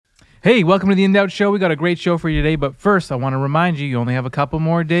Hey, welcome to the In Doubt Show. We got a great show for you today, but first I want to remind you only have a couple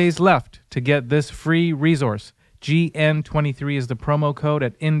more days left to get this free resource. GN23 is the promo code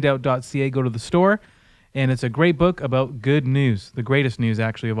at indoubt.ca. Go to the store, and it's a great book about good news, the greatest news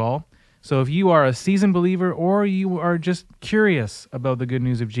actually of all. So if you are a seasoned believer or you are just curious about the good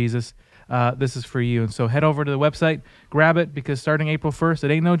news of Jesus, this is for you. And so head over to the website, grab it, because starting April 1st,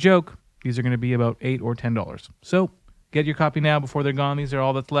 it ain't no joke. These are going to be about $8 or $10. So get your copy now before they're gone. These are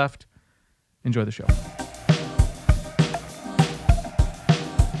all that's left. Enjoy the show.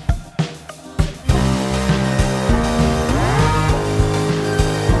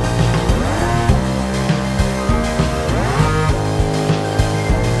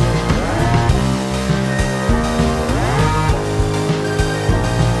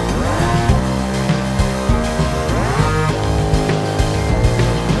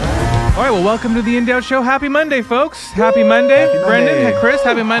 All right, well, welcome to the In Doubt Show. Happy Monday, folks. Happy Monday. Happy Monday. Brendan, Chris,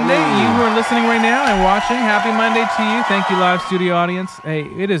 happy Monday. You who are listening right now and watching, happy Monday to you. Thank you, live studio audience. Hey,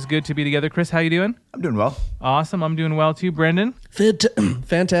 it is good to be together. Chris, how you doing? I'm doing well. Awesome. I'm doing well, too. Brendan?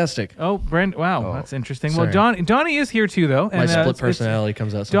 Fantastic. Oh, Brendan. Wow, that's interesting. Sorry. Well, Donnie is here, too, though. My split personality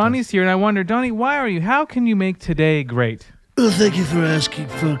comes out sometimes. Donnie's here, and I wonder, Donnie, why are you? How can you make today great? Well, thank you for asking,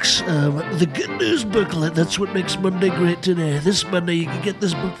 folks. The Good News Booklet, that's what makes Monday great today. This Monday, you can get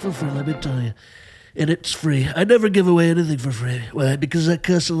this book for free, let me tell you. And it's free. I never give away anything for free. Why? Because that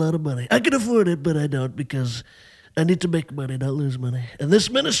costs a lot of money. I can afford it, but I don't, because I need to make money, not lose money. And this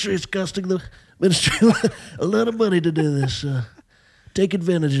ministry is costing the ministry a lot of money to do this. Take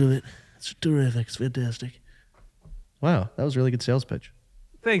advantage of it. It's terrific. It's fantastic. Wow, that was a really good sales pitch.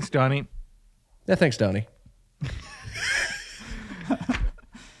 Thanks, Donnie. Yeah, thanks, Donnie.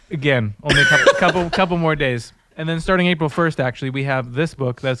 Again, only a couple more days. And then starting April 1st, actually, we have this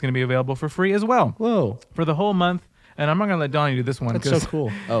book that's going to be available for free as well. Whoa. For the whole month. And I'm not going to let Donnie do this one. That's so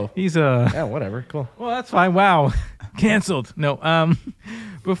cool. Oh. He's Yeah, whatever. Cool. Well, that's fine. Wow. Canceled. No.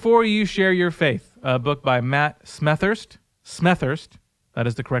 Before You Share Your Faith, a book by Matt Smethurst. Smethurst. That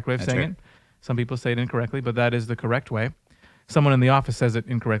is the correct way of saying it. Some people say it incorrectly, but that is the correct way. Someone in the office says it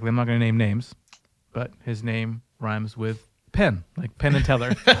incorrectly. I'm not going to name names, but his name rhymes with Penn, like Penn and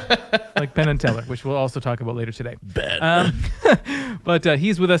Teller, like Penn and Teller, which we'll also talk about later today. But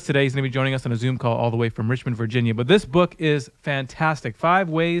he's with us today. He's going to be joining us on a Zoom call all the way from Richmond, Virginia. But this book is fantastic. 5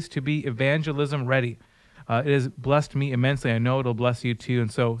 Ways to Be Evangelism Ready. It has blessed me immensely. I know it'll bless you too. And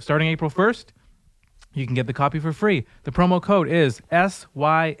so starting April 1st, you can get the copy for free. The promo code is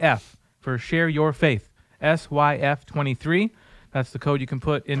SYF for Share Your Faith. SYF23. That's the code you can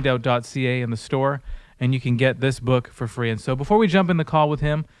put indoubt.ca in the store. And you can get this book for free. And so before we jump in the call with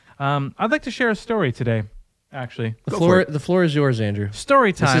him, I'd like to share a story today, actually. The floor is yours, Andrew.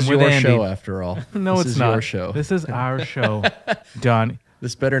 Story time This is with your Andy. show, after all. No, this it's is not. your show. This is our show, Don.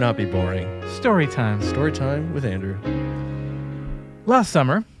 This better not be boring. Story time. Story time with Andrew. Last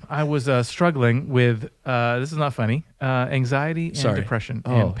summer, I was struggling with, this is not funny, anxiety and depression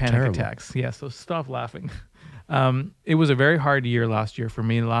and panic attacks. Yeah, so stop laughing. It was a very hard year last year for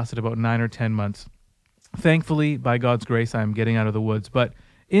me. It lasted about 9 or 10 months. Thankfully, by God's grace, I'm getting out of the woods. But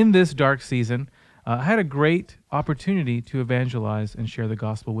in this dark season, I had a great opportunity to evangelize and share the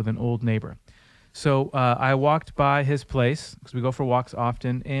gospel with an old neighbor. So I walked by his place, because we go for walks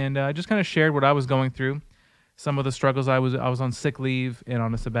often, and I just kind of shared what I was going through, some of the struggles. I was on sick leave and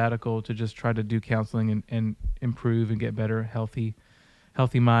on a sabbatical to just try to do counseling and improve and get better, healthy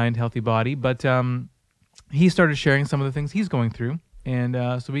mind, healthy body. But he started sharing some of the things he's going through. And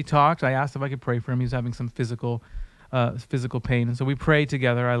so we talked. I asked if I could pray for him. He was having some physical pain. And so we prayed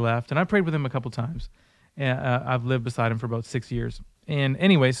together. I left. And I prayed with him a couple times. I've lived beside him for about 6 years. And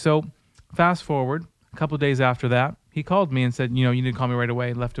anyway, so fast forward, a couple days after that, he called me and said, you need to call me right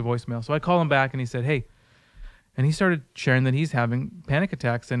away, and left a voicemail. So I called him back, and he said, hey. And he started sharing that he's having panic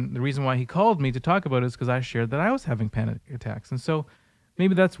attacks. And the reason why he called me to talk about it is because I shared that I was having panic attacks. And so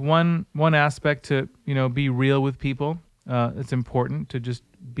maybe that's one aspect to, be real with people. It's important to just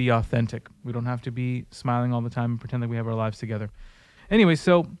be authentic. We don't have to be smiling all the time and pretend like we have our lives together. Anyway,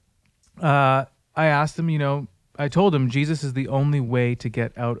 so I asked him, I told him Jesus is the only way to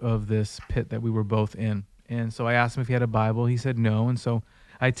get out of this pit that we were both in. And so I asked him if he had a Bible. He said no. And so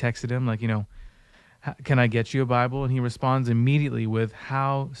I texted him can I get you a Bible? And he responds immediately with,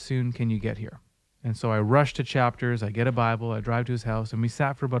 how soon can you get here? And so I rush to Chapters. I get a Bible. I drive to his house. And we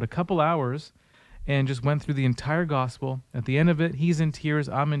sat for about a couple hours and just went through the entire gospel. At the end of it, he's in tears,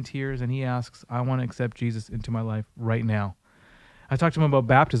 I'm in tears, and he asks, I want to accept Jesus into my life right now. I talked to him about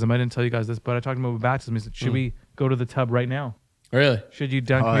baptism. I didn't tell you guys this, but I talked to him about baptism. He said, should we go to the tub right now? Really? Should you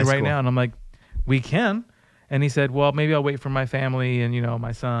dunk me right now? And I'm like, we can. And he said, well, maybe I'll wait for my family and,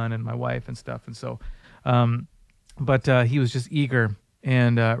 my son and my wife and stuff. And so, but he was just eager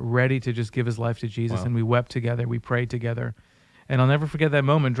and ready to just give his life to Jesus. Wow. And we wept together. We prayed together. And I'll never forget that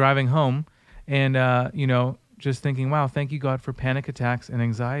moment driving home and, just thinking, wow, thank you, God, for panic attacks and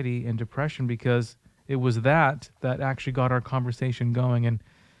anxiety and depression, because it was that actually got our conversation going. And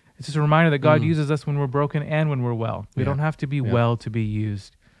it's just a reminder that God uses us when we're broken and when we're well. We don't have to be well to be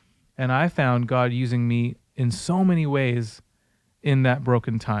used. And I found God using me in so many ways in that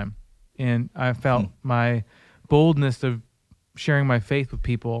broken time. And I felt my boldness of sharing my faith with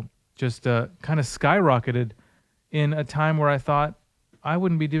people just kind of skyrocketed in a time where I thought I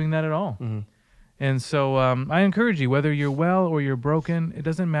wouldn't be doing that at all. Mm-hmm. And so I encourage you, whether you're well or you're broken, it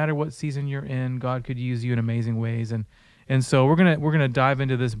doesn't matter what season you're in. God could use you in amazing ways. And so we're gonna dive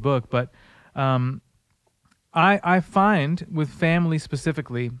into this book. But I find with family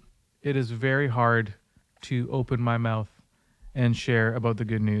specifically, it is very hard to open my mouth and share about the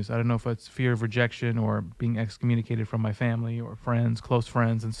good news. I don't know if it's fear of rejection or being excommunicated from my family or friends, close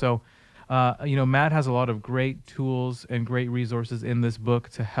friends. And so, Matt has a lot of great tools and great resources in this book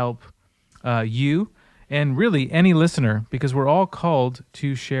to help you and really any listener, because we're all called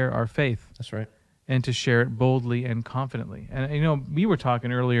to share our faith. That's right. And to share it boldly and confidently. And, we were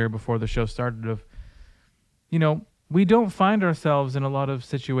talking earlier before the show started of, we don't find ourselves in a lot of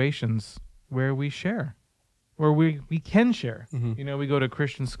situations where we share, or we can share. Mm-hmm. We go to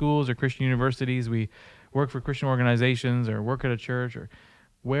Christian schools or Christian universities, we work for Christian organizations or work at a church, or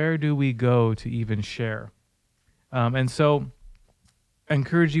where do we go to even share? And so I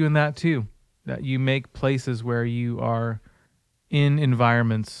encourage you in that too, that you make places where you are in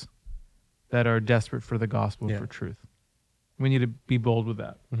environments that are desperate for the gospel, for truth. We need to be bold with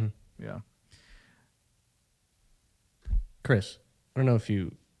that. Mm-hmm. Yeah. Chris, I don't know if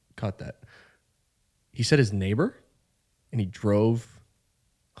you caught that. He said his neighbor, and he drove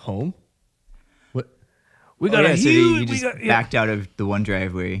home. What? We got a huge. He just backed out of the one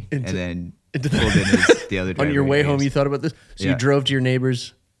driveway and then pulled in the other driveway. On your way home, you thought about this? So you drove to your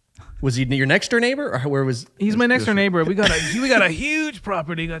neighbor's. Was he your next door neighbor, or where was? He's my next door neighbor. We got a huge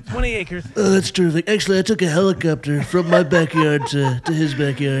property. Got 20 acres. Oh, that's terrific. Actually, I took a helicopter from my backyard to his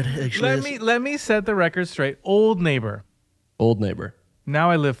backyard. Actually, let me set the record straight. Old neighbor. Old neighbor.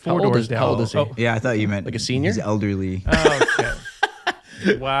 Now I live four doors down. How old is he? Oh. Yeah, I thought you meant like a senior. He's elderly.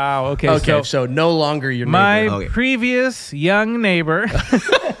 Okay. Wow. Okay. Okay. So no longer your neighbor. My previous young neighbor.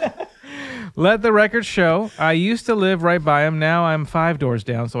 Let the record show, I used to live right by him. Now I'm 5 doors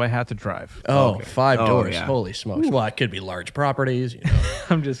down, so I had to drive. Oh, okay. 5 doors. Yeah. Holy smokes. Ooh. Well, it could be large properties.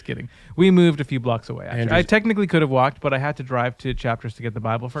 I'm just kidding. We moved a few blocks away. I technically could have walked, but I had to drive to Chapters to get the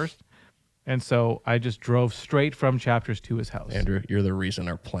Bible first. And so I just drove straight from Chapters to his house. Andrew, you're the reason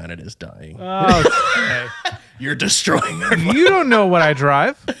our planet is dying. Okay. You're destroying our planet. You don't know what I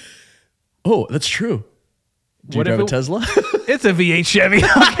drive. Oh, that's true. Do you drive a Tesla? It's a V8 Chevy.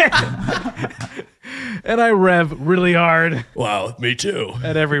 Okay. And I rev really hard. Wow, me too.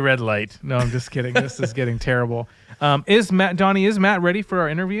 At every red light. No, I'm just kidding. This is getting terrible. Is Matt ready for our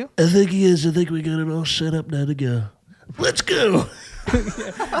interview? I think he is. I think we got it all set up now to go. Let's go.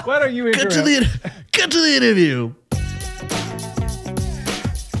 Why don't you cut to the interview.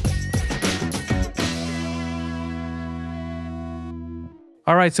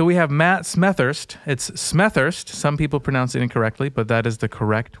 All right, so we have Matt Smethurst. It's Smethurst. Some people pronounce it incorrectly, but that is the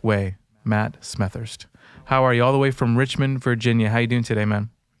correct way. Matt Smethurst. How are you? All the way from Richmond, Virginia. How you doing today, man?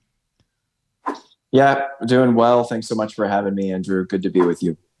 Yeah, doing well. Thanks so much for having me, Andrew. Good to be with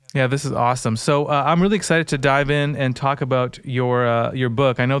you. Yeah, this is awesome. So I'm really excited to dive in and talk about your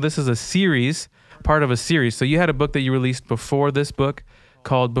book. I know this is a series, part of a series. So you had a book that you released before this book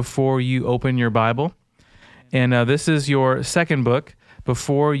called Before You Open Your Bible. And this is your second book,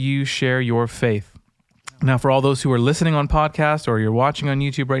 Before You Share Your Faith. Now, for all those who are listening on podcast or you're watching on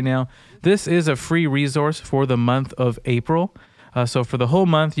YouTube right now, this is a free resource for the month of April. So for the whole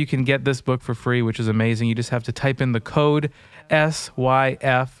month, you can get this book for free, which is amazing. You just have to type in the code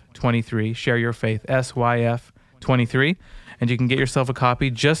SYF23, Share Your Faith, SYF23, and you can get yourself a copy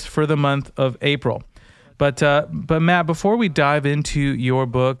just for the month of April. But Matt, before we dive into your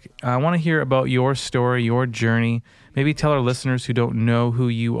book, I want to hear about your story, your journey. Maybe tell our listeners who don't know who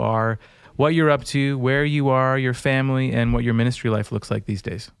you are, what you're up to, where you are, your family, and what your ministry life looks like these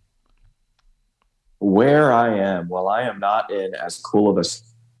days. Where I am, well, I am not in as cool of a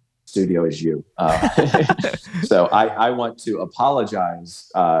studio as you. So I want to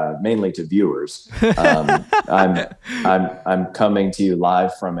apologize mainly to viewers. I'm coming to you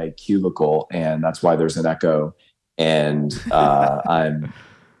live from a cubicle, and that's why there's an echo. And I'm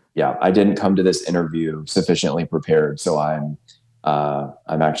I didn't come to this interview sufficiently prepared. So I'm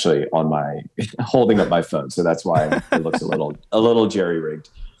actually on my holding up my phone. So that's why it looks a little jerry rigged.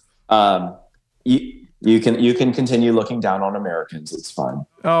 You can continue looking down on Americans. It's fine.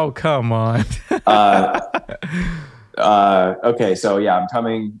 Oh, come on. Okay. So I'm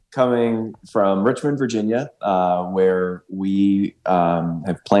coming from Richmond, Virginia, where we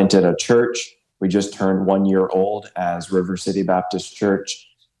have planted a church. We just turned 1 year old as River City Baptist Church.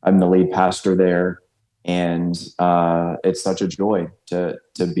 I'm the lead pastor there. And it's such a joy to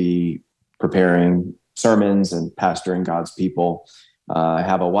be preparing sermons and pastoring God's people. I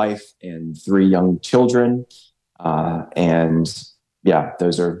have a wife and 3 young children. Those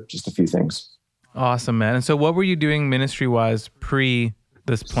are just a few things. Awesome, man. And so what were you doing ministry-wise pre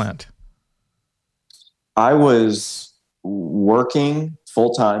this plant? I was working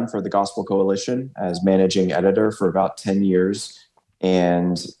full-time for the Gospel Coalition as managing editor for about 10 years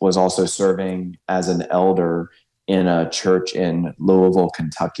and was also serving as an elder in a church in Louisville,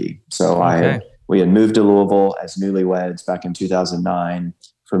 Kentucky. So we had moved to Louisville as newlyweds back in 2009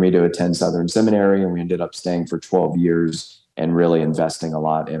 for me to attend Southern Seminary, and we ended up staying for 12 years and really investing a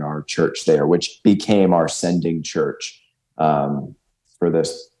lot in our church there, which became our sending church for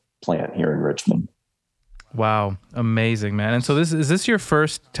this plant here in Richmond. Wow. Amazing, man. And so is this your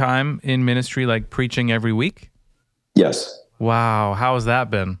first time in ministry, like preaching every week? Yes. Wow. How has that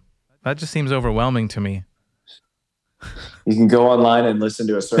been? That just seems overwhelming to me. You can go online and listen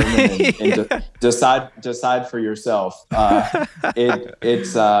to a sermon and decide for yourself.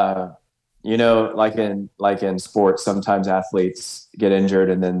 It's like in sports, sometimes athletes get injured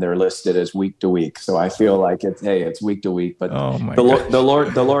and then they're listed as week to week. So I feel like it's week to week. But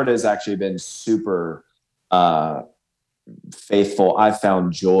the Lord has actually been super faithful. I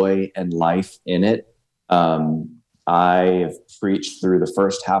found joy and life in it. I have preached through the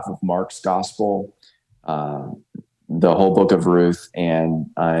first half of Mark's gospel, the whole book of Ruth, and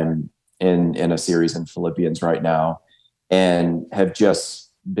I'm in a series in Philippians right now, and have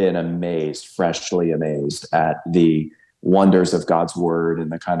just been freshly amazed at the wonders of God's word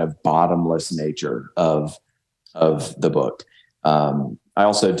and the kind of bottomless nature of the book. I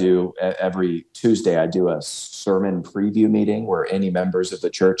also do every Tuesday, I do a sermon preview meeting where any members of the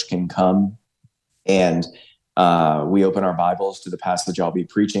church can come, and we open our Bibles to the passage I'll be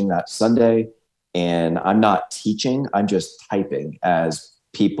preaching that Sunday. And I'm not teaching, I'm just typing as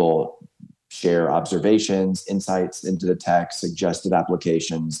people share observations, insights into the text, suggested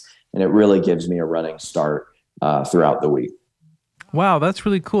applications, and it really gives me a running start throughout the week. Wow, that's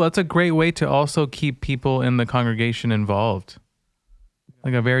really cool. That's a great way to also keep people in the congregation involved,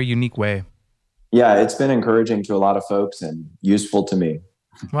 like a very unique way. Yeah, it's been encouraging to a lot of folks and useful to me.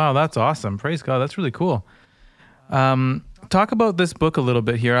 Wow, that's awesome. Praise God. That's really cool. Talk about this book a little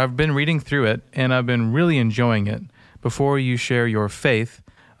bit here. I've been reading through it, and I've been really enjoying it. Before you share your faith,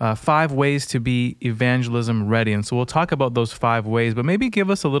 5 ways to be evangelism ready. And so we'll talk about those 5 ways, but maybe give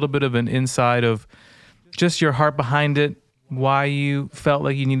us a little bit of an insight of just your heart behind it, why you felt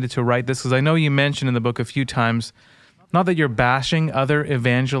like you needed to write this. Because I know you mentioned in the book a few times, not that you're bashing other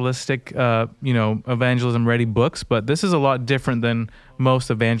evangelistic, evangelism ready books, but this is a lot different than most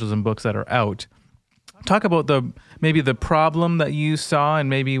evangelism books that are out. Talk about maybe the problem that you saw and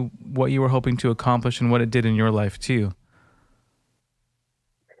maybe what you were hoping to accomplish and what it did in your life too.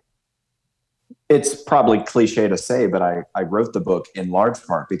 It's probably cliche to say, but I wrote the book in large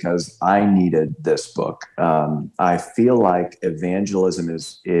part because I needed this book. I feel like evangelism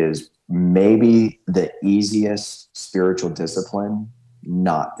is maybe the easiest spiritual discipline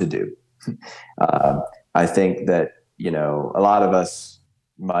not to do. I think that, a lot of us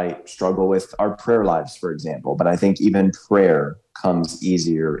might struggle with our prayer lives, for example, but I think even prayer comes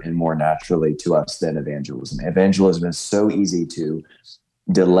easier and more naturally to us than evangelism. Evangelism is so easy to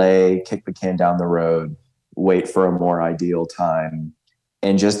delay, kick the can down the road, wait for a more ideal time,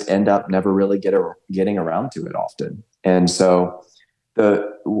 and just end up never really getting around to it often. And so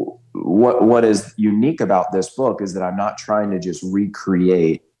what is unique about this book is that I'm not trying to just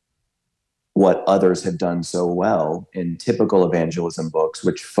recreate what others have done so well in typical evangelism books,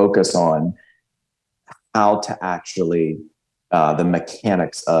 which focus on how to actually the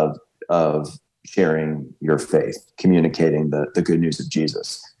mechanics of sharing your faith, communicating the good news of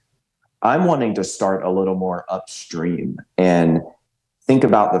Jesus. I'm wanting to start a little more upstream and think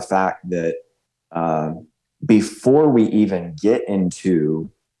about the fact that before we even get into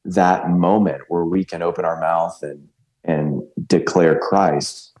that moment where we can open our mouth and declare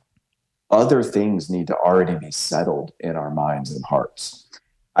Christ, other things need to already be settled in our minds and hearts.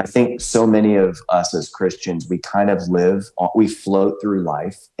 I think so many of us as Christians, we kind of we float through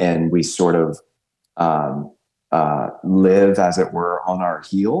life, and we sort of live, as it were, on our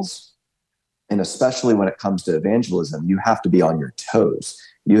heels. And especially when it comes to evangelism, you have to be on your toes.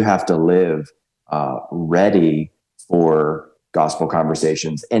 You have to live ready for gospel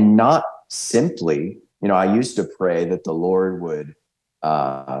conversations, and not simply, I used to pray that the Lord would,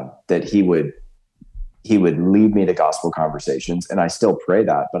 that he would lead me to gospel conversations. And I still pray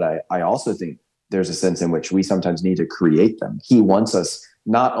that, but I also think there's a sense in which we sometimes need to create them. He wants us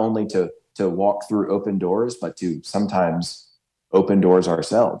not only to walk through open doors, but to sometimes open doors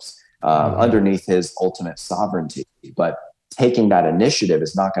ourselves, underneath his ultimate sovereignty. But taking that initiative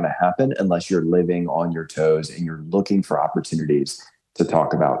is not going to happen unless you're living on your toes and you're looking for opportunities to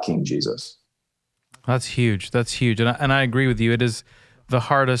talk about King Jesus. That's huge. And I agree with you. It is the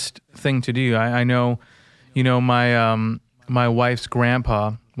hardest thing to do. I know, my wife's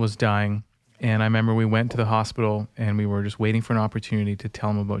grandpa was dying, and I remember we went to the hospital and we were just waiting for an opportunity to tell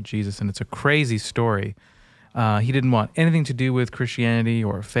him about Jesus. And it's a crazy story. He didn't want anything to do with Christianity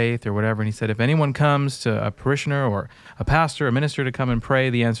or faith or whatever. And he said, if anyone comes to a parishioner or a pastor, a minister to come and pray,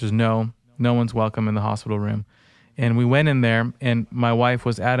 the answer is no. No one's welcome in the hospital room. And we went in there, and my wife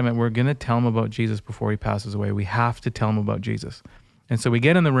was adamant, we're going to tell him about Jesus before he passes away. We have to tell him about Jesus. And so we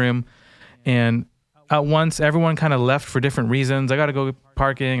get in the room, and at once everyone kind of left for different reasons. I got to go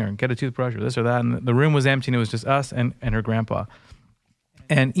parking or get a toothbrush or this or that. And the room was empty, and it was just us and her grandpa.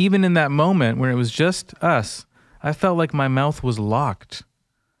 And even in that moment where it was just us, I felt like my mouth was locked.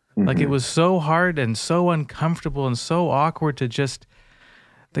 Mm-hmm. Like it was so hard and so uncomfortable and so awkward to just,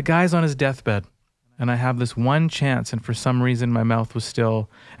 the guy's on his deathbed. And I have this one chance, and for some reason my mouth was still,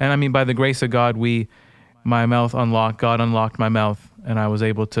 and I mean, by the grace of God, my mouth unlocked, God unlocked my mouth, and I was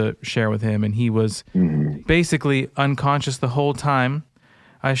able to share with him, and he was basically unconscious the whole time.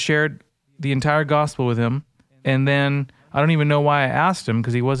 I shared the entire gospel with him, and then I don't even know why I asked him,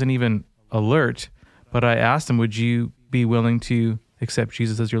 because he wasn't even alert, but I asked him, would you be willing to accept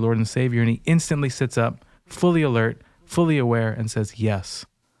Jesus as your Lord and Savior? And he instantly sits up, fully alert, fully aware, and says yes.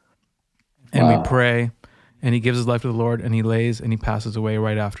 And we pray, and he gives his life to the Lord, and he lays, and he passes away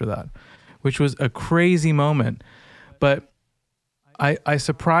right after that, which was a crazy moment. But I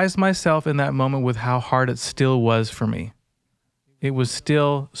surprised myself in that moment with how hard it still was for me. It was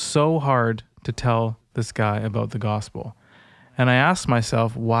still so hard to tell this guy about the gospel. And I asked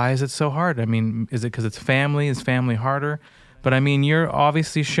myself, why is it so hard? I mean, is it because it's family? Is family harder? But I mean, you're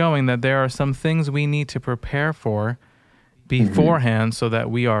obviously showing that there are some things we need to prepare for beforehand so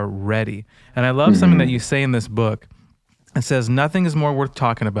that we are ready. And I love something that you say in this book. It says, nothing is more worth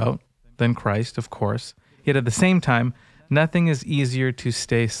talking about than Christ, of course. Yet at the same time, nothing is easier to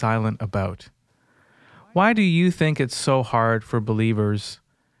stay silent about. Why do you think it's so hard for believers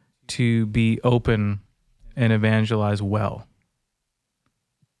to be open and evangelize well?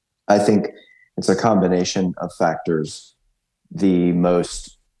 I think it's a combination of factors. The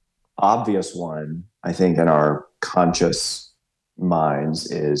most obvious one, I think, in our conscious minds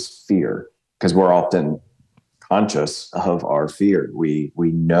is fear, because we're often conscious of our fear. We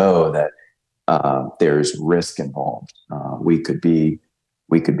know that there's risk involved. We could be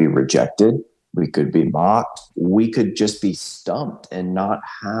rejected. We could be mocked. We could just be stumped and not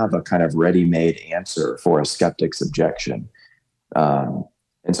have a kind of ready-made answer for a skeptic's objection.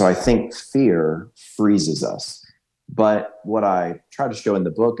 And so I think fear freezes us. But what I try to show in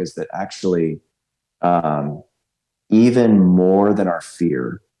the book is that actually, even more than our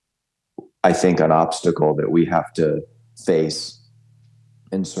fear, I think an obstacle that we have to face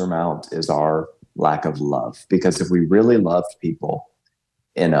and surmount is our lack of love. Because if we really loved people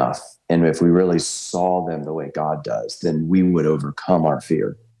enough, and if we really saw them the way God does, then we would overcome our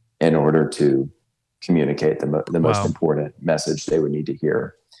fear in order to communicate the most important message they would need to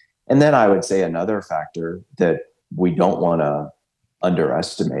hear. And then I would say another factor that we don't want to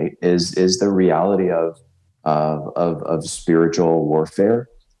underestimate is the reality of spiritual warfare.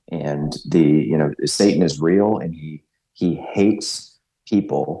 And Satan is real, and he hates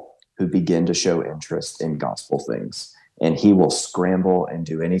people who begin to show interest in gospel things. And he will scramble and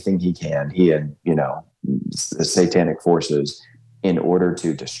do anything he can, he and the satanic forces, in order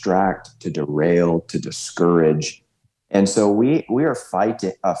to distract, to derail, to discourage. And so we are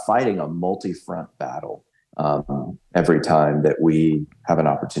fighting a multi-front battle every time that we have an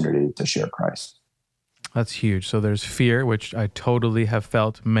opportunity to share Christ. That's huge. So there's fear, which I totally have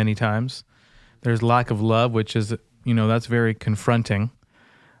felt many times. There's lack of love, which is, that's very confronting.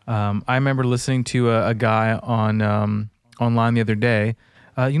 I remember listening to a guy on online the other day,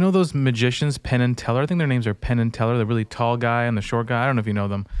 You know those magicians, Penn and Teller? I think their names are Penn and Teller, the really tall guy and the short guy. I don't know if you know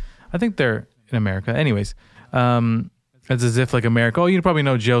them. I think they're in America. Anyways, it's as if like America. Oh, you probably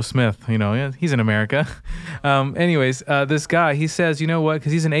know Joe Smith. You know, yeah, he's in America. This guy, he says, you know what?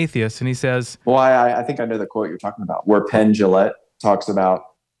 Because he's an atheist, and he says, well, I think I know the quote you're talking about, where Penn Jillette talks about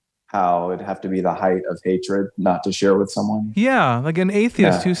how it'd have to be the height of hatred not to share with someone. Yeah, like an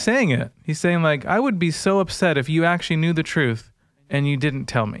atheist who's saying it. He's saying like, I would be so upset if you actually knew the truth and you didn't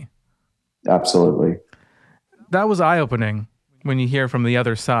tell me. Absolutely. That was eye-opening when you hear from the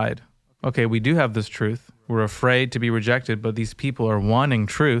other side. Okay, we do have this truth. We're afraid to be rejected, but these people are wanting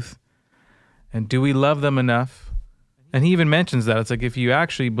truth. And do we love them enough? And he even mentions that. It's like, if you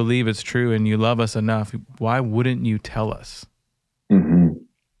actually believe it's true and you love us enough, why wouldn't you tell us? Mm-hmm.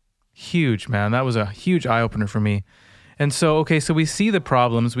 Huge, man. That was a huge eye-opener for me. And so, okay, so we see the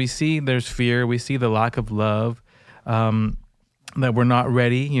problems. We see there's fear. We see the lack of love, that we're not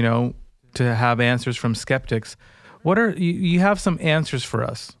ready, you know, to have answers from skeptics. What are you have some answers for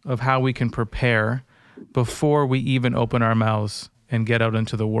us of how we can prepare before we even open our mouths and get out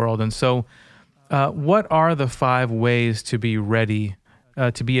into the world? And so what are the 5 ways to be ready,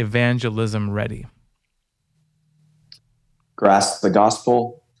 to be evangelism ready? Grasp the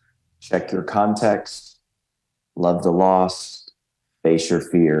gospel, check your context, love the lost, face your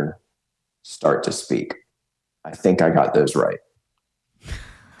fear, start to speak. I think I got those right.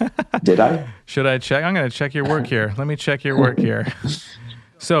 Did I? Should I check? I'm going to check your work here. Let me check your work here.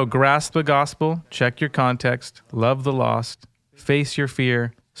 So, grasp the gospel, check your context, love the lost, face your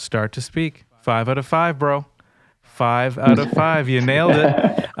fear, start to speak. 5 out of 5, bro. 5 out of 5. You nailed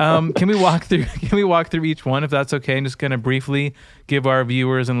it. Can we walk through each one, if that's okay, and just kind of briefly give our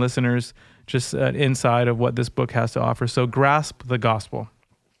viewers and listeners just an insight of what this book has to offer? So, grasp the gospel.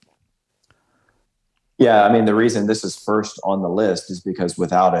 Yeah, I mean, the reason this is first on the list is because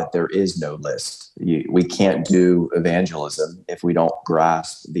without it, there is no list. We can't do evangelism if we don't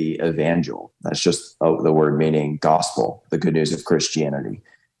grasp the evangel. That's just the word meaning gospel, the good news of Christianity.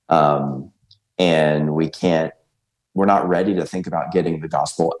 And we're not ready to think about getting the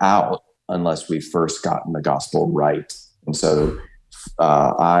gospel out unless we've first gotten the gospel right. And so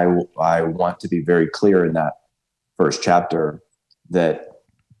I want to be very clear in that first chapter that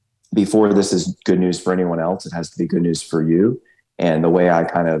before this is good news for anyone else, it has to be good news for you. And the way I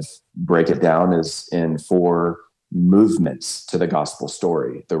kind of break it down is in 4 movements to the gospel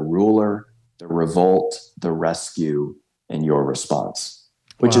story: the ruler, the revolt, the rescue, and your response,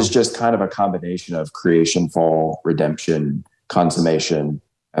 which is just kind of a combination of creation, fall, redemption, consummation,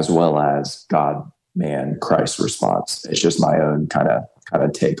 as well as God, man, Christ response. It's just my own kind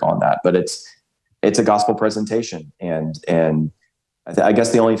of take on that, but it's a gospel presentation. And I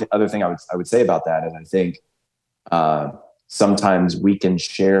guess the only other thing I would say about that is I think sometimes we can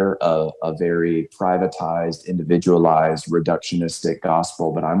share a very privatized, individualized, reductionistic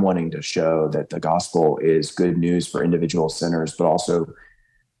gospel, but I'm wanting to show that the gospel is good news for individual sinners, but also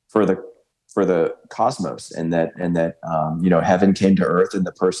for the cosmos, and that heaven came to earth in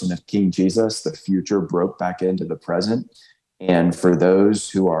the person of King Jesus. The future broke back into the present, and for those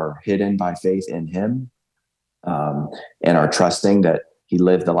who are hidden by faith in Him, and are trusting that He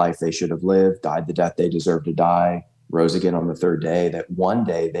lived the life they should have lived, died the death they deserve to die, rose again on the 3rd day, that one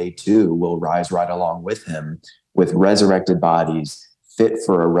day they too will rise right along with Him with resurrected bodies fit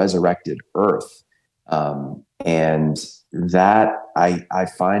for a resurrected earth. And that I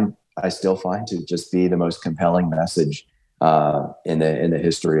still find to just be the most compelling message in the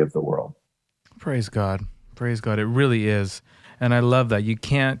history of the world. Praise God. Praise God. It really is. And I love that. You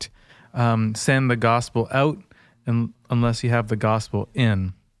can't send the gospel out unless you have the gospel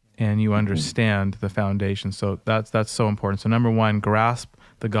in and you understand the foundation. So that's so important. So number 1, grasp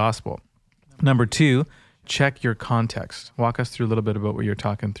the gospel. Number 2, check your context. Walk us through a little bit about what you're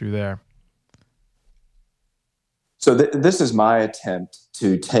talking through there. So this is my attempt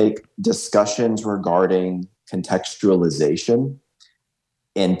to take discussions regarding contextualization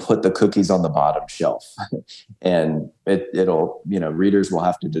and put the cookies on the bottom shelf. And it'll, readers will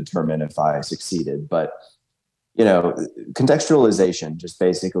have to determine if I succeeded. But, contextualization just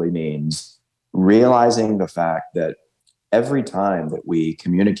basically means realizing the fact that every time that we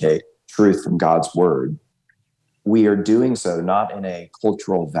communicate truth from God's word, we are doing so not in a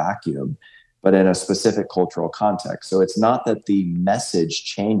cultural vacuum, but in a specific cultural context. So it's not that the message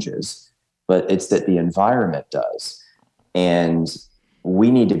changes, but it's that the environment does. And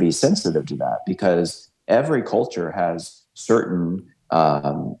we need to be sensitive to that because every culture has certain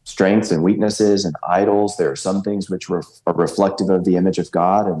strengths and weaknesses and idols. There are some things which are reflective of the image of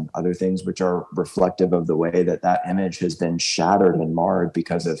God, and other things which are reflective of the way that that image has been shattered and marred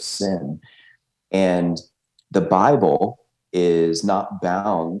because of sin. And the Bible is not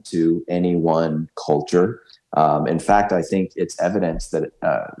bound to any one culture. In fact, I think it's evidence that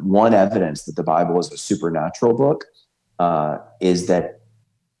one evidence that the Bible is a supernatural book is that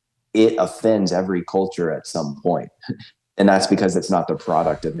it offends every culture at some point. And that's because it's not the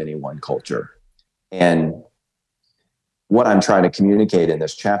product of any one culture. And what I'm trying to communicate in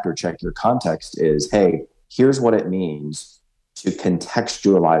this chapter, check your context, is, hey, here's what it means to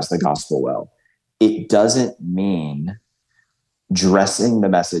contextualize the gospel well. It doesn't mean dressing the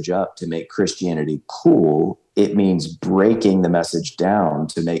message up to make Christianity cool. It means breaking the message down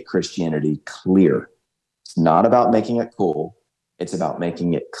to make Christianity clear. It's not about making it cool. It's about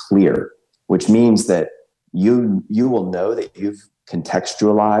making it clear, which means that you will know that you've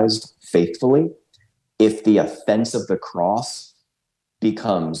contextualized faithfully if the offense of the cross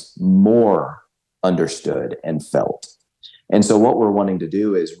becomes more understood and felt. And so what we're wanting to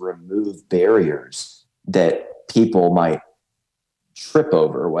do is remove barriers that people might trip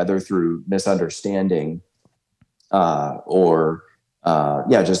over, whether through misunderstanding or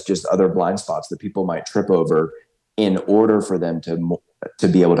just other blind spots that people might trip over, in order for them to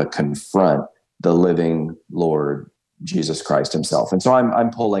be able to confront the living Lord Jesus Christ himself. And so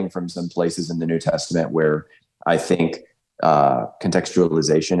I'm pulling from some places in the New Testament where I think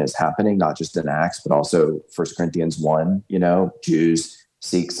contextualization is happening, not just in Acts, but also 1 Corinthians 1, Jews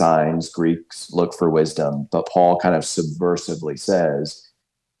seek signs, Greeks look for wisdom. But Paul kind of subversively says,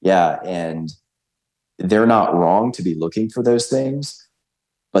 and they're not wrong to be looking for those things,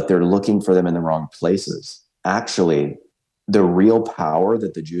 but they're looking for them in the wrong places. Actually, the real power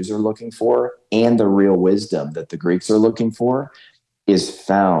that the Jews are looking for and the real wisdom that the Greeks are looking for is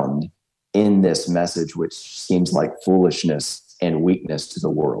found in this message, which seems like foolishness and weakness to the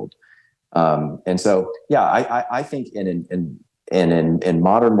world. And so, I think in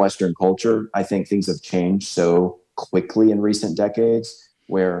modern Western culture, I think things have changed so quickly in recent decades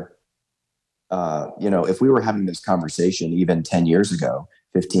where, if we were having this conversation even 10 years ago,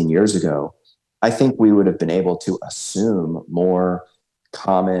 15 years ago, I think we would have been able to assume more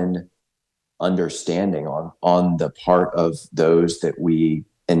common understanding on the part of those that we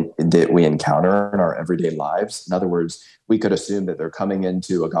encounter in our everyday lives. In other words, we could assume that they're coming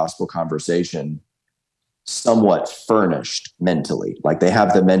into a gospel conversation somewhat furnished mentally, like they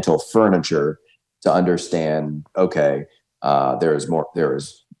have the mental furniture to understand, okay, there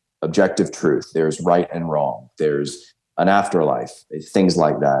is objective truth, there's right and wrong, there's an afterlife, things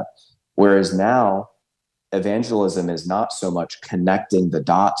like that. Whereas now, evangelism is not so much connecting the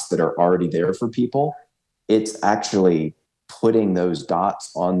dots that are already there for people. It's actually putting those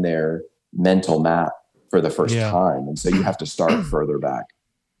dots on their mental map for the first time. And so you have to start further back.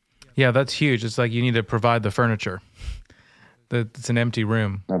 Yeah, that's huge. It's like you need to provide the furniture. It's an empty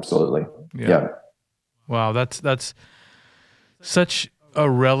room. Absolutely. Yeah. Wow, that's such a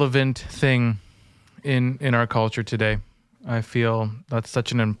relevant thing in our culture today. I feel that's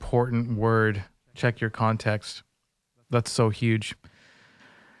such an important word. Check your context. That's so huge.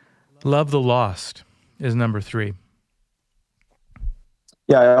 Love the lost is number 3.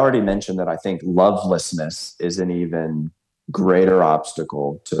 Yeah, I already mentioned that I think lovelessness is an even greater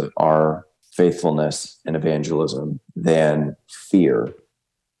obstacle to our faithfulness in evangelism than fear.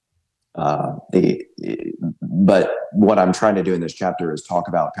 But what I'm trying to do in this chapter is talk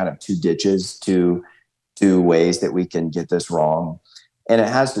about kind of two ditches, two ways that we can get this wrong. And it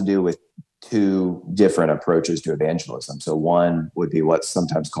has to do with two different approaches to evangelism. So one would be what's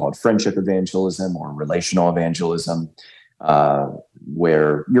sometimes called friendship evangelism or relational evangelism,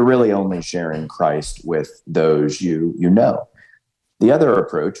 where you're really only sharing Christ with those you know. The other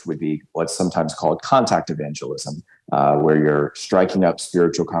approach would be what's sometimes called contact evangelism, where you're striking up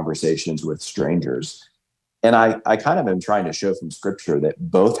spiritual conversations with strangers. And I kind of am trying to show from Scripture that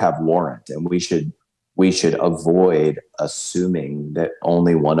both have warrant, and we should avoid assuming that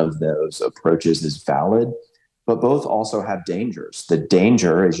only one of those approaches is valid, but both also have dangers. The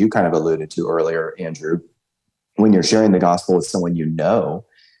danger, as you kind of alluded to earlier, Andrew, when you're sharing the gospel with someone you know,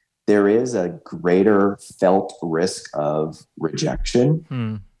 there is a greater felt risk of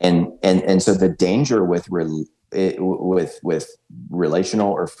rejection. And so the danger with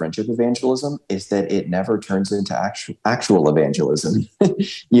relational or friendship evangelism is that it never turns into actual evangelism.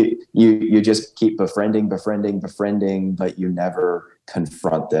 you just keep befriending, but you never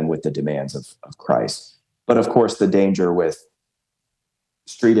confront them with the demands of Christ. But of course, the danger with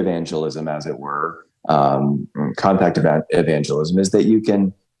street evangelism, as it were, contact evangelism is that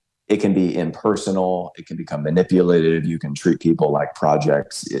it can be impersonal, it can become manipulative, you can treat people like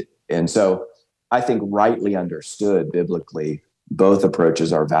projects. And so I think rightly understood biblically, both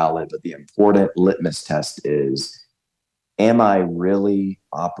approaches are valid, but the important litmus test is, am I really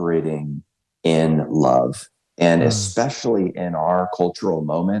operating in love? And especially in our cultural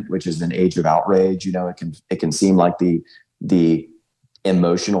moment, which is an age of outrage, it can seem like the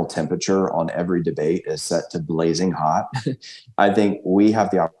emotional temperature on every debate is set to blazing hot. I think we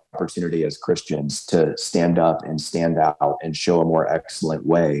have the opportunity as Christians to stand up and stand out and show a more excellent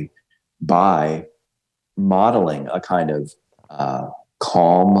way by modeling a kind of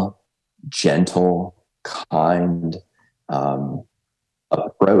calm, gentle, kind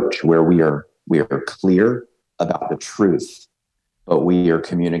approach where we are clear about the truth, but we are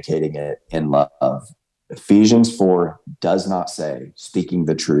communicating it in love. Ephesians 4 does not say speaking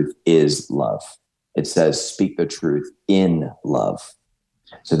the truth is love. It says speak the truth in love.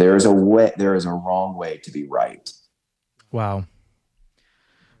 So there is a wrong way to be right. Wow.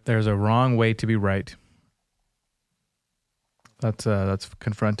 There's a wrong way to be right. That's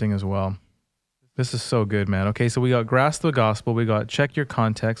confronting as well. This is so good, man. Okay, so we got grasp the gospel. We got check your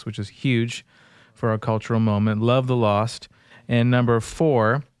context, which is huge for our cultural moment. Love the lost. And number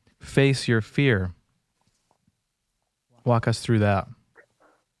 4, face your fear. Walk us through that.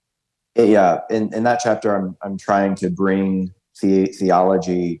 Yeah, in that chapter, I'm trying to bring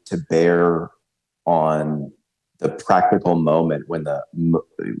theology to bear on the practical moment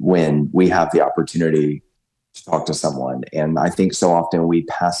when we have the opportunity to talk to someone. And I think so often we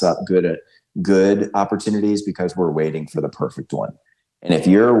pass up good opportunities because we're waiting for the perfect one. And if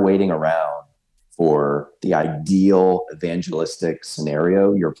you're waiting around for the ideal evangelistic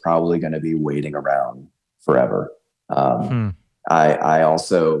scenario, you're probably going to be waiting around forever. I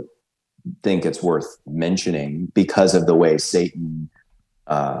also think it's worth mentioning, because of the way Satan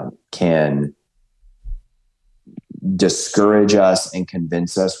can discourage us and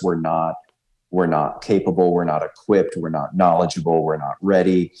convince us we're not capable, we're not equipped, we're not knowledgeable, we're not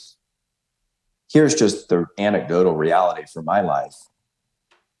ready. Here's just the anecdotal reality from my life.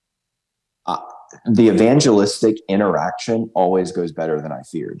 The evangelistic interaction always goes better than I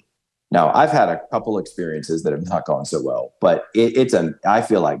feared. Now, I've had a couple experiences that have not gone so well, but I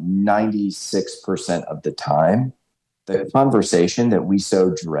feel like 96% of the time, the conversation that we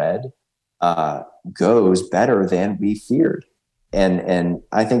so dread goes better than we feared. And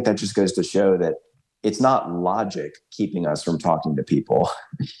I think that just goes to show that it's not logic keeping us from talking to people.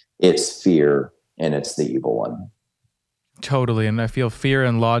 It's fear, and it's the evil one. Totally. And I feel fear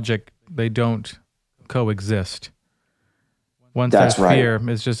and logic, they don't coexist. Once That's there's right. fear,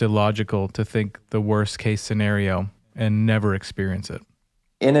 it's just illogical to think the worst case scenario and never experience it.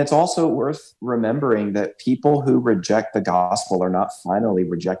 And it's also worth remembering that people who reject the gospel are not finally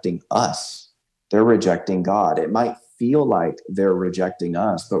rejecting us. They're rejecting God. It might feel like they're rejecting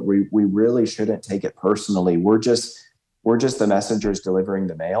us, but we really shouldn't take it personally. We're just the messengers delivering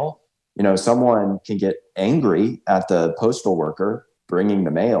the mail. Someone can get angry at the postal worker bringing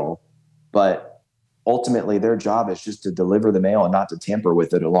the mail, but ultimately their job is just to deliver the mail and not to tamper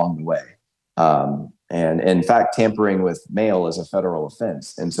with it along the way. And in fact, tampering with mail is a federal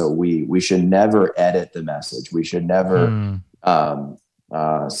offense. And so we should never edit the message. We should never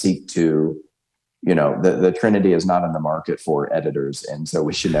seek to, the Trinity is not in the market for editors. And so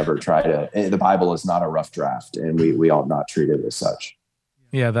we should never the Bible is not a rough draft, and we ought not treat it as such.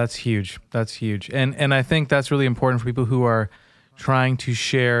 Yeah, that's huge. That's huge. And I think that's really important for people who are trying to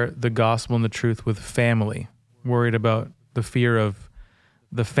share the gospel and the truth with family, worried about the fear of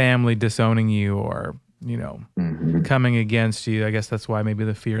the family disowning you or, coming against you. I guess that's why maybe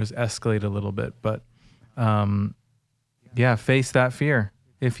the fears escalate a little bit. But face that fear.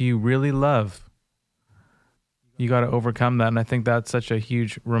 If you really love, you got to overcome that. And I think that's such a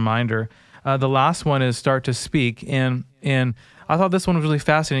huge reminder. The last one is start to speak. And I thought this one was really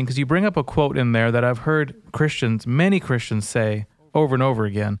fascinating because you bring up a quote in there that I've heard many Christians say over and over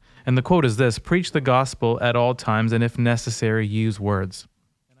again. And the quote is this: preach the gospel at all times, and if necessary, use words.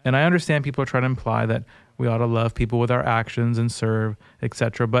 And I understand people are trying to imply that we ought to love people with our actions and serve,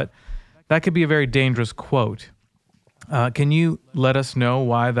 etc. But that could be a very dangerous quote. Can you let us know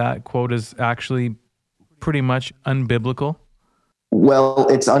why that quote is actually pretty much unbiblical? Well,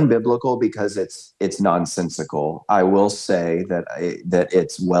 it's unbiblical because it's nonsensical. I will say that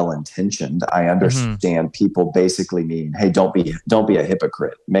it's well intentioned. I understand people basically mean, hey, don't be a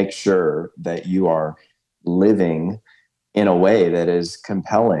hypocrite. Make sure that you are living in a way that is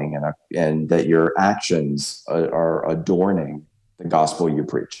compelling and that your actions are adorning the gospel you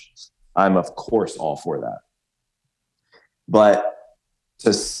preach. I'm of course all for that. But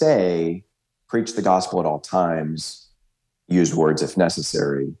to say, preach the gospel at all times, use words if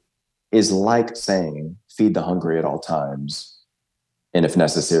necessary, is like saying, feed the hungry at all times, and if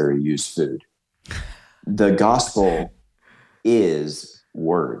necessary, use food. The gospel is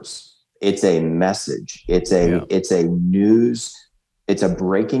words. It's a message. It's a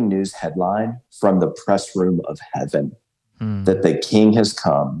breaking news headline from the press room of heaven that the King has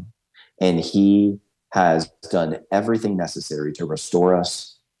come and he has done everything necessary to restore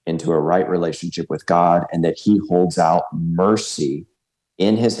us into a right relationship with God, and that he holds out mercy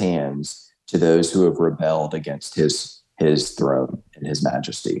in his hands to those who have rebelled against his throne and his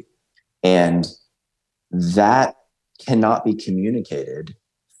majesty. And that cannot be communicated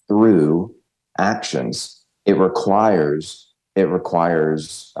through actions. It requires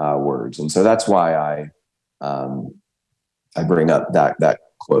words. And so that's why I bring up that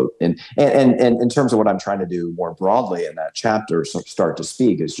quote. And in terms of what I'm trying to do more broadly in that chapter, start to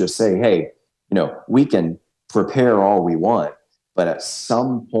speak, is just say, hey, we can prepare all we want, but at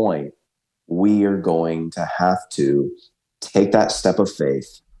some point we are going to have to take that step of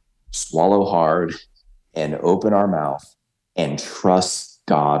faith, swallow hard, and open our mouth and trust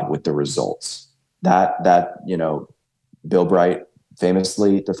God with the results. That Bill Bright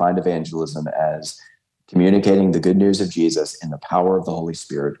famously defined evangelism as communicating the good news of Jesus in the power of the Holy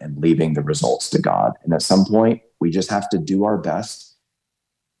Spirit and leaving the results to God. And at some point, we just have to do our best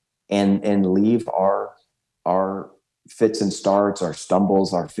and leave our fits and starts, our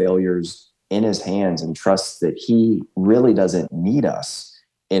stumbles, our failures in his hands, and trust that he really doesn't need us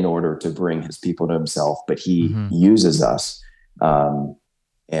in order to bring his people to himself, but he uses us.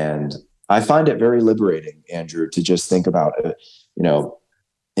 And I find it very liberating, Andrew, to just think about it.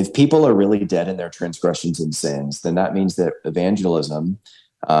 If people are really dead in their transgressions and sins, then that means that evangelism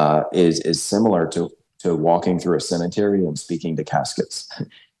is similar to walking through a cemetery and speaking to caskets.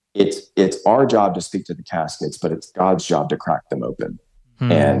 It's our job to speak to the caskets, but it's God's job to crack them open.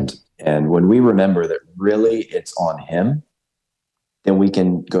 And when we remember that really it's on him, then we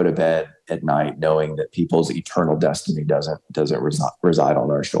can go to bed at night knowing that people's eternal destiny doesn't reside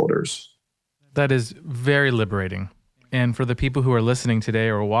on our shoulders. That is very liberating. And for the people who are listening today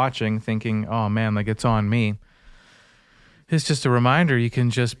or watching thinking, oh man, like it's on me, it's just a reminder. You can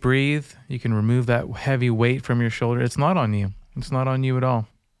just breathe. You can remove that heavy weight from your shoulder. It's not on you. It's not on you at all.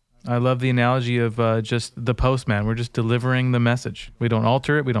 I love the analogy of just the postman. We're just delivering the message. We don't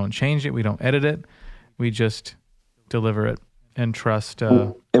alter it. We don't change it. We don't edit it. We just deliver it and trust.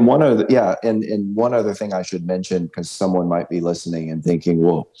 And one other thing I should mention, because someone might be listening and thinking,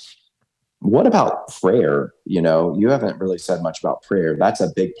 well, what about prayer? You haven't really said much about prayer. That's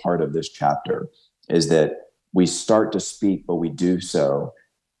a big part of this chapter, is that we start to speak, but we do so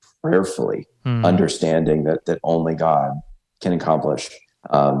prayerfully, understanding that only God can accomplish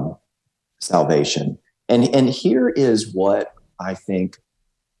salvation. And here is what I think.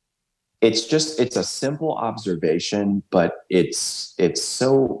 It's a simple observation, but it's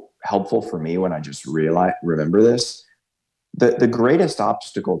so helpful for me when I just remember this. The greatest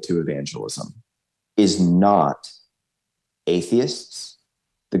obstacle to evangelism is not atheists.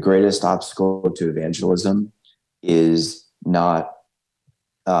 The greatest obstacle to evangelism is not,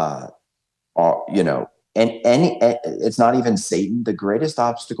 it's not even Satan. The greatest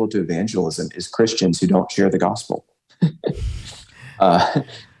obstacle to evangelism is Christians who don't share the gospel.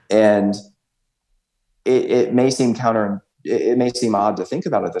 And it may seem odd to think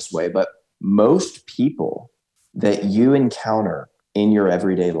about it this way, but most people that you encounter in your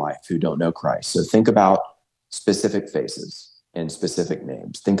everyday life who don't know Christ. So think about specific faces and specific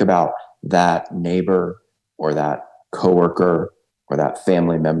names. Think about that neighbor or that coworker or that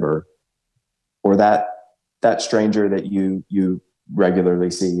family member or that stranger that you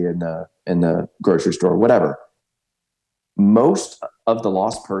regularly see in the grocery store, whatever. Most of the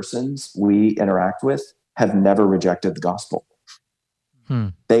lost persons we interact with have never rejected the gospel.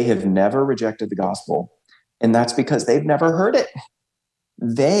 They have never rejected the gospel. And that's because they've never heard it.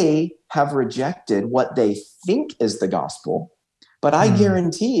 They have rejected what they think is the gospel. But I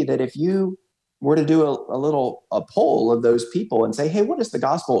guarantee that if you were to do a poll of those people and say, hey, what is the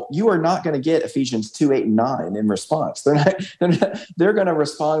gospel? You are not going to get Ephesians 2, 8, and 9 in response. They're going to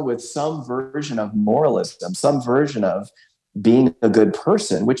respond with some version of moralism, some version of being a good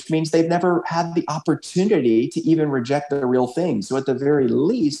person, which means they've never had the opportunity to even reject the real thing. So at the very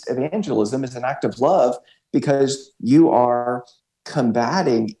least, evangelism is an act of love, because you are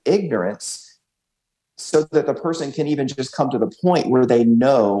combating ignorance so that the person can even just come to the point where they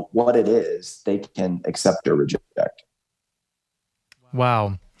know what it is they can accept or reject.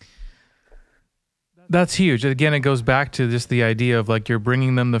 Wow. That's huge. Again, it goes back to just the idea of like you're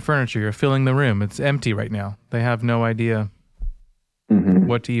bringing them the furniture, you're filling the room. It's empty right now. They have no idea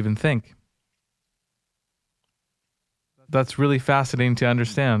what to even think. That's really fascinating to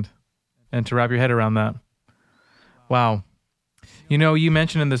understand and to wrap your head around that. Wow. You know, you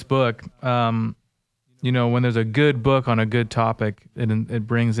mentioned in this book, you know, when there's a good book on a good topic, it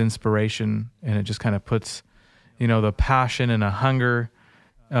brings inspiration and it just kind of puts, you know, the passion and a hunger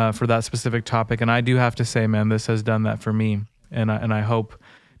for that specific topic. And I do have to say, man, this has done that for me. And I hope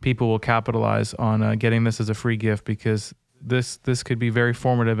people will capitalize on getting this as a free gift, because this could be very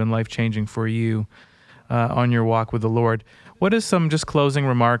formative and life-changing for you on your walk with the Lord. What is some just closing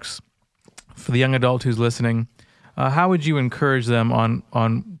remarks for the young adult who's listening? How would you encourage them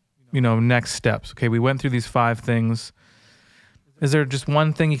on you know, next steps? Okay, we went through these 5 things. Is there just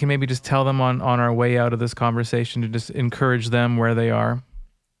one thing you can maybe just tell them on our way out of this conversation to just encourage them where they are?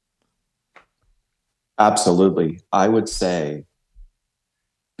 Absolutely. I would say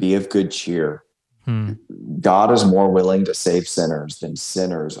be of good cheer. God is more willing to save sinners than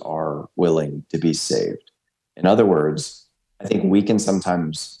sinners are willing to be saved. In other words, I think we can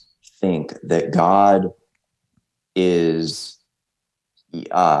sometimes think that God is, you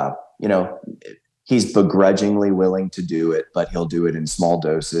know, he's begrudgingly willing to do it, but he'll do it in small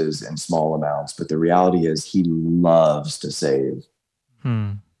doses and small amounts. But the reality is he loves to save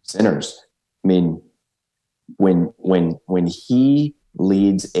sinners. I mean, when he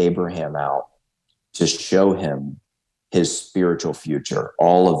leads Abraham out to show him his spiritual future,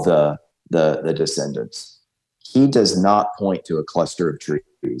 all of the descendants, he does not point to a cluster of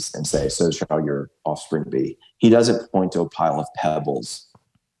trees and say, "So shall your offspring be." He doesn't point to a pile of pebbles.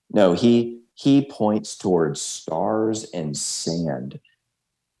 No, he points towards stars and sand.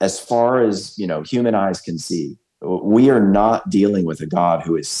 As far as, you know, human eyes can see, we are not dealing with a God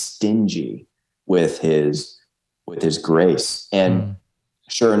who is stingy with his grace. And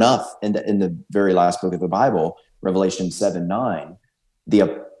sure enough, in the very last book of the Bible, Revelation 7:9,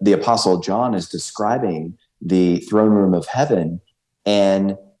 the Apostle John is describing the throne room of heaven,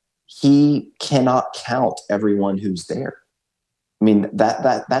 and he cannot count everyone who's there. I mean,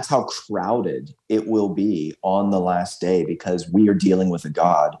 that's how crowded it will be on the last day, because we are dealing with a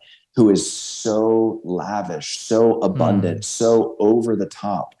God who is so lavish, so abundant, so over the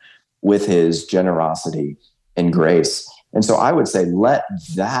top with his generosity and grace. And so I would say, let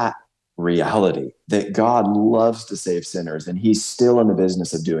that reality that God loves to save sinners and he's still in the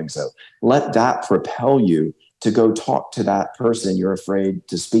business of doing so, let that propel you to go talk to that person you're afraid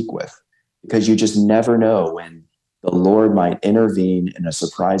to speak with, because you just never know when the Lord might intervene in a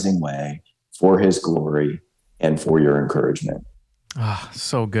surprising way for his glory and for your encouragement. Ah,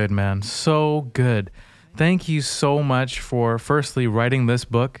 so good, man. So good. Thank you so much for firstly writing this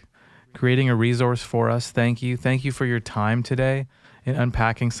book, creating a resource for us. Thank you. Thank you for your time today in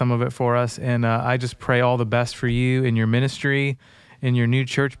unpacking some of it for us. And I just pray all the best for you in your ministry, in your new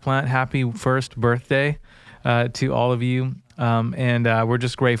church plant. Happy first birthday to all of you. And we're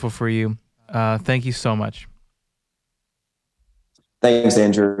just grateful for you. Thank you so much. Thanks,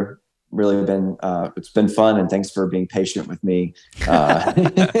 Andrew. Really been, it's been fun, and thanks for being patient with me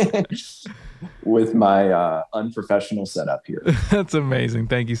with my unprofessional setup here. That's amazing.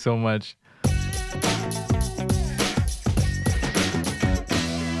 Thank you so much.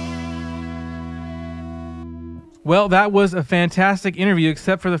 Well, that was a fantastic interview,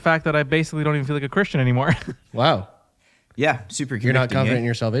 except for the fact that I basically don't even feel like a Christian anymore. Wow. Yeah, super convicting. You're not confident in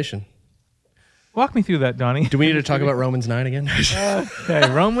your salvation. Walk me through that, Donnie. Do we need to talk about Romans 9 again? Okay,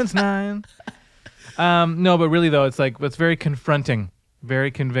 Romans 9. No, but really though, it's very confronting,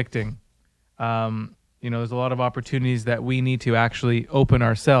 very convicting. There's a lot of opportunities that we need to actually open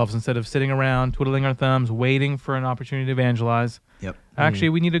ourselves instead of sitting around, twiddling our thumbs, waiting for an opportunity to evangelize. Yep. Actually,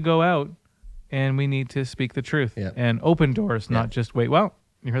 we need to go out and we need to speak the truth and open doors, not just wait. Well,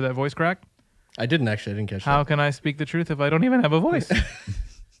 you heard that voice crack? I didn't actually. I didn't catch that. How can I speak the truth if I don't even have a voice?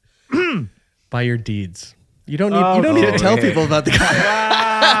 By your deeds. You don't need to tell people about the guy.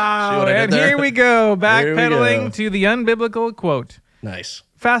 Wow. And here we go, backpedaling to the unbiblical quote. Nice.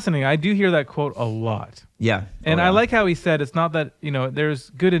 Fascinating. I do hear that quote a lot. Yeah. And I like how he said it's not that, there's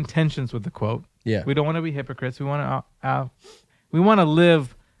good intentions with the quote. Yeah. We don't want to be hypocrites. We want to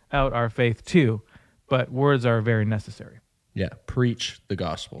live out our faith too, but words are very necessary. Yeah. Preach the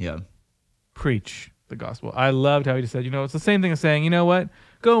gospel. Yeah. Preach the gospel. I loved how he just said, it's the same thing as saying, you know what?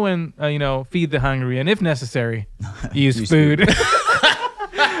 Go and, feed the hungry, and if necessary, use food.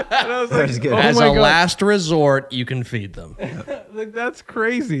 As a last resort, you can feed them. That's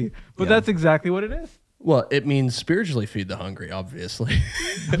crazy. But that's exactly what it is. Well, it means spiritually feed the hungry, obviously.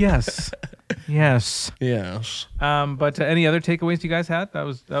 Yes. Yes. Yes. But any other takeaways you guys had? That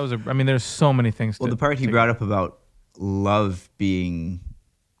was I mean, there's so many things. Well, the part he brought up about love being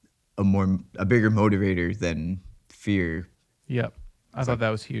a bigger motivator than fear. Yep. I thought that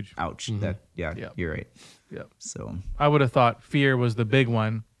was huge. Ouch. Yep. You're right. Yep. So I would have thought fear was the big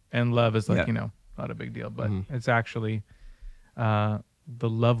one, and love is like Yeah. you know not a big deal, but it's actually the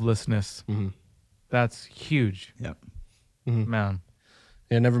lovelessness. That's huge, yeah. man.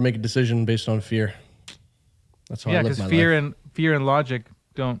 Yeah, never make a decision based on fear. That's how I Yeah, live because my life. fear and logic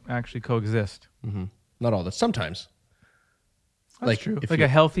don't actually coexist. Not all the sometimes. That's Like, true. if Like you- a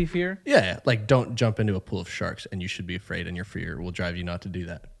healthy fear. Yeah, like don't jump into a pool of sharks, and you should be afraid, and your fear will drive you not to do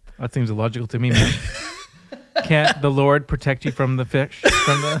that. That seems illogical to me, man. Can't the Lord protect you from the fish,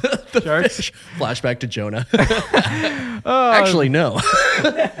 from the sharks? Flashback to Jonah. Actually, no.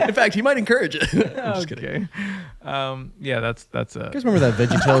 In fact, he might encourage it. I'm just kidding. Okay. Yeah, that's You guys remember that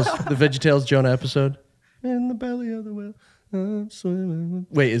the VeggieTales Jonah episode? In the belly of the whale, I'm swimming.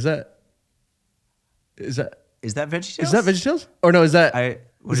 Wait, is that VeggieTales? Is that VeggieTales? Or no, is that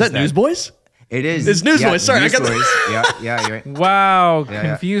what is that Newsboys? It is. It's Newsboys. Sorry, I got Newsboys. Yeah, you're right. wow, Yeah.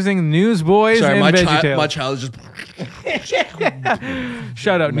 confusing Newsboys Sorry, and my VeggieTales. child is just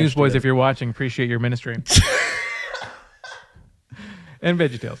Shout out Newsboys if you're watching. Appreciate your ministry. And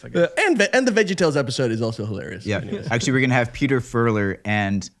VeggieTales, I guess. and the VeggieTales episode is also hilarious. Yeah. Anyways. Actually, we're gonna have Peter Furler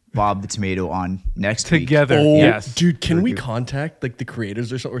and Bob the Tomato on next week. Together. Oh, Yes. dude, can we contact like the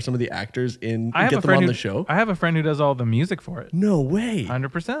creators or some of the actors and I have get a them friend on who, the show? I have a friend who does all the music for it. No way.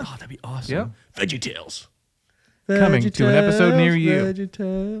 100%. Oh, that'd be awesome. Yep. VeggieTales. Coming to an episode near you.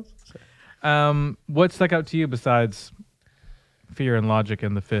 VeggieTales. What stuck out to you besides fear and logic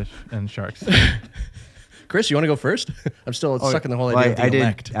and the fish and sharks? Chris, you want to go first? I'm still stuck in the whole Well, idea of the I did.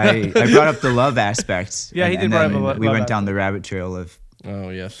 elect. I brought up the love aspect. Yeah, he did bring up the We love went down aspect. the rabbit trail of Oh,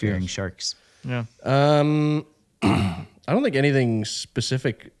 yes. fearing yes. sharks. Yeah. I don't think anything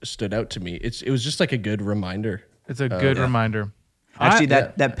specific stood out to me. It was just like a good reminder. It's a good reminder. Actually,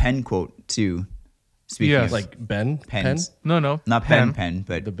 that pen quote too. Speaking Yes. of Like Ben? pens, No. not pen,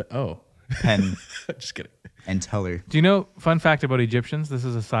 but pen Just kidding. and teller. Do you know, fun fact about Egyptians, this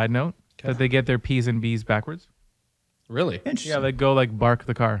is a side note, that they get their P's and B's backwards? Really? Interesting. Yeah, they go like bark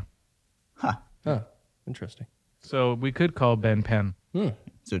the car. Huh. Interesting. So we could call Ben Pen.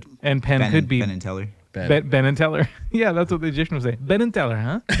 So And Pen Ben, could be Ben and teller. Ben and Teller. Yeah, that's what the Egyptian would say. Ben and Teller,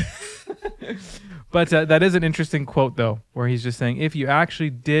 huh? But that is an interesting quote, though, where he's just saying, if you actually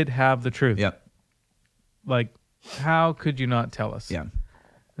did have the truth, Yep. like, how could you not tell us? Yeah.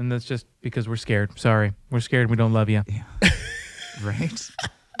 And that's just because we're scared. Sorry. We're scared and we don't love you. Right.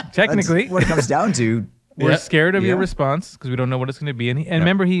 Technically, That's what it comes down to. we're scared of your Yeah. response because we don't know what it's going to be. And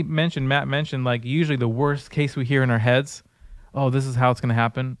remember, Matt mentioned, like, usually the worst case we hear in our heads, oh, this is how it's going to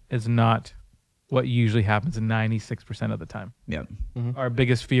happen, is not what usually happens 96% of the time. Yep. Our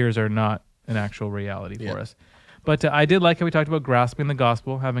biggest fears are not an actual reality for us. But I did like how we talked about grasping the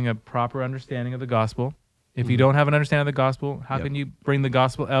gospel, having a proper understanding of the gospel. If you don't have an understanding of the gospel, how can you bring the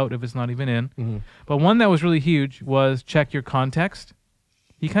gospel out if it's not even in? But one that was really huge was check your context.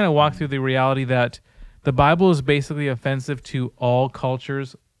 He kind of walked through the reality that the Bible is basically offensive to all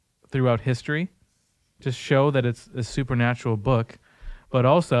cultures throughout history to show that it's a supernatural book, but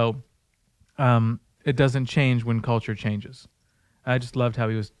also it doesn't change when culture changes. I just loved how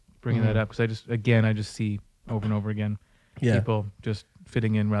he was bringing that up because I just see over and over again people just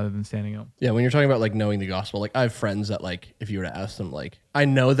fitting in rather than standing out. Yeah, when you're talking about like knowing the gospel, like I have friends that like if you were to ask them, like I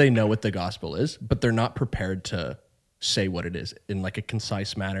know they know what the gospel is, but they're not prepared to say what it is in like a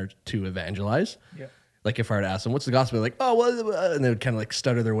concise manner to evangelize. Yeah. Like if I were to ask them, what's the gospel? They're like, oh, well, and they would kind of like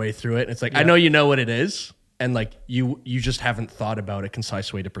stutter their way through it. And it's like, I know you know what it is. And like you just haven't thought about a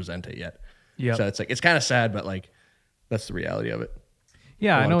concise way to present it yet. Yeah. So it's like, it's kind of sad, but like that's the reality of it.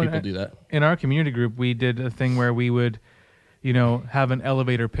 Yeah, A I lot know. of people do that. In our community group, we did a thing where we would, have an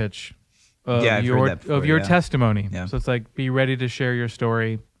elevator pitch of Yeah, I've heard that before, your yeah. testimony. Yeah. So it's like, be ready to share your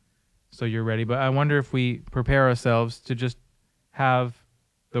story, so you're ready. But I wonder if we prepare ourselves to just have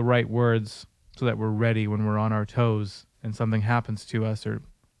the right words so that we're ready when we're on our toes and something happens to us or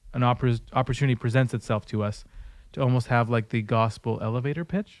an opportunity presents itself to us, to almost have like the gospel elevator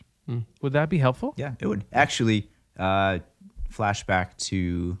pitch. Would that be helpful? Yeah, it would. Actually, flashback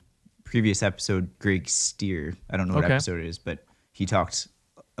to previous episode, Greg Steer. I don't know what episode it is, but he talked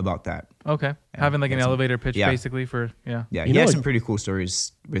about that. Okay. Having like an that's elevator pitch yeah. basically for, Yeah, You he know, had like- some pretty cool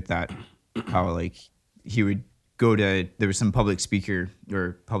stories with that. How like he would go to, there was some public speaker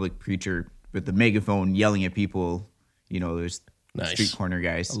or public preacher with the megaphone yelling at people. There's Nice. street corner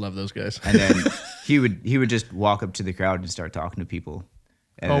guys. I love those guys. And then he would just walk up to the crowd and start talking to people.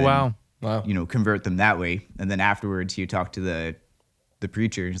 And Oh, then wow. Wow. convert them that way. And then afterwards, he would talk to the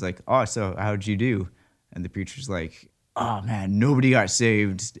preacher. He's like, "Oh, so how'd you do?" And the preacher's like, "Oh man, nobody got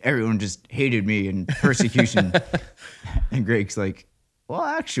saved. Everyone just hated me and persecution." And Greg's like, "Well,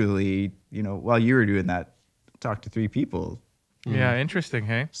 actually, while you were doing that, talk to 3 people." Yeah, interesting,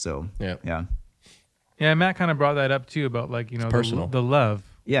 hey? So Yeah. Yeah, Matt kind of brought that up too about personal. the love.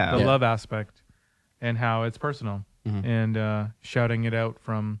 Yeah. The love aspect and how it's personal. And shouting it out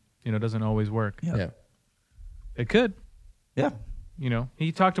from, doesn't always work. Yeah. It could. Yeah.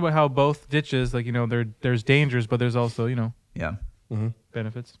 He talked about how both ditches, there's dangers, but there's also, Yeah.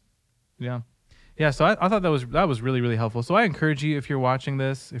 benefits. Yeah. Yeah, so I thought that was really, really helpful. So I encourage you, if you're watching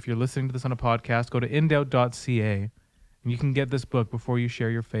this, if you're listening to this on a podcast, go to indoubt.ca and you can get this book before you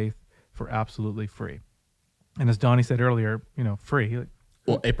share your faith for absolutely free. And as Donnie said earlier, free.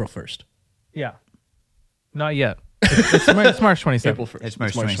 Well, April 1st. Yeah. Not yet. It's March 27th. April 1st. It's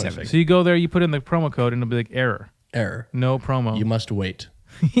March 27th. So you go there, you put in the promo code, and it'll be like error. No promo. You must wait.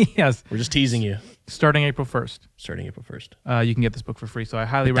 Yes. We're just teasing you. Starting April 1st. Starting April 1st. You can get this book for free. So I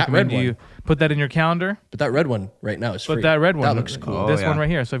highly But that recommend red you put that in your calendar. But that red one right now is free. But that red one. That looks cool. This Oh, yeah. one right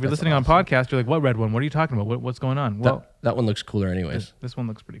here. So if you're listening on podcast, you're like, what red one? What are you talking about? What's going on? Well, That one looks cooler anyways. this one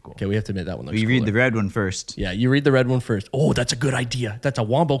looks pretty cool. Okay, we have to admit that one looks You cooler. read the red one first. Yeah, you read the red one first. Oh, that's a good idea. That's a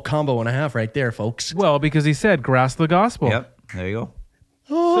wombo combo and a half right there, folks. Well, because he said, grasp the gospel. Yep. There you go.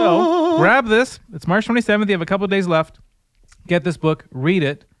 So grab this. It's March 27th. You have a couple of days left. Get this book, read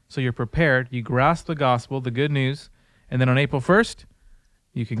it, so you're prepared. You grasp the gospel, the good news. And then on April 1st,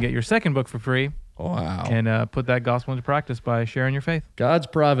 you can get your second book for free Wow. and put that gospel into practice by sharing your faith. God's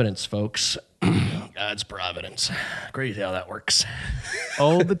providence, folks. God's providence. Crazy how that works.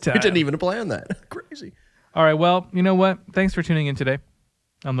 All the time. We didn't even plan that. Crazy. All right. Well, you know what? Thanks for tuning in today.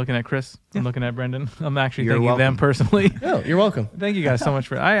 I'm looking at Chris. I'm looking at Brendan. I'm actually You're thanking them welcome. personally. Oh, you're welcome. Thank you guys so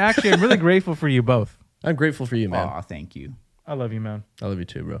much I'm really grateful for you both. I'm grateful for you, man. Aw, thank you. I love you, man. I love you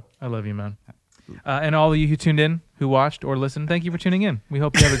too, bro. I love you, man. And all of you who tuned in, who watched or listened, thank you for tuning in. We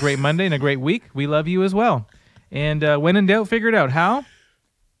hope you have a great Monday and a great week. We love you as well. And when in doubt, figure it out. How?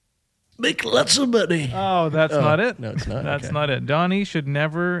 Make lots of money. Oh, that's not it. No, it's not. That's Okay. not it. Donnie should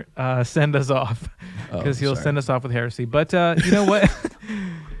never send us off because he'll sorry. send us off with heresy. But you know what?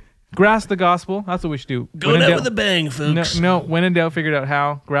 Grasp the gospel. That's what we should do. Go down with a bang, folks. No, when in doubt, figure it out.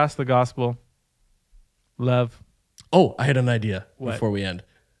 How? Grasp the gospel. Love. Oh, I had an idea What? before we end.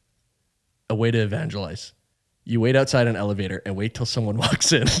 A way to evangelize. You wait outside an elevator and wait till someone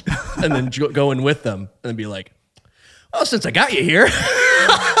walks in and then go in with them and then be like, oh, since I got you here.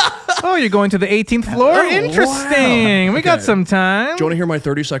 Oh, you're going to the 18th floor? Oh, Interesting. wow. We got Okay. some time. Do you want to hear my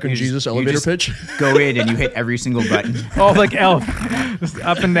 30-second Jesus elevator just pitch? Go in and you hit every single button. Oh, like Elf. Just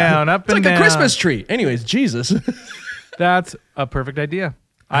up and down, up It's and like down. a Christmas tree. Anyways, Jesus. That's a perfect idea.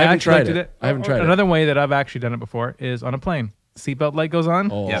 I haven't actually tried did it. I haven't tried it. Another way that I've actually done it before is on a plane. Seatbelt light goes on.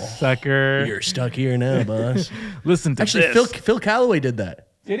 Oh. Yep. Sucker. You're stuck here now, boss. Listen to Actually, this. Phil Calloway did that.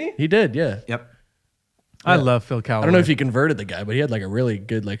 Did he? He did, yeah. Yep. I love Phil Calloway. I don't know if he converted the guy, but he had like a really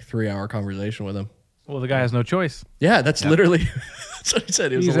good 3-hour conversation with him. Well, the guy has no choice. Yeah, that's literally that's what he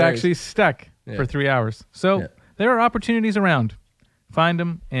said. It was He's hilarious. actually stuck for 3 hours. So Yeah. there are opportunities around. Find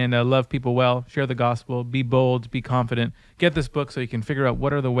them and love people well. Share the gospel. Be bold. Be confident. Get this book so you can figure out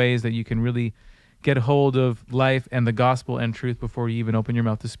what are the ways that you can really get hold of life and the gospel and truth before you even open your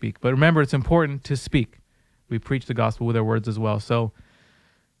mouth to speak. But remember, it's important to speak. We preach the gospel with our words as well. So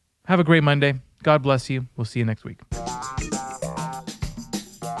have a great Monday. God bless you. We'll see you next week.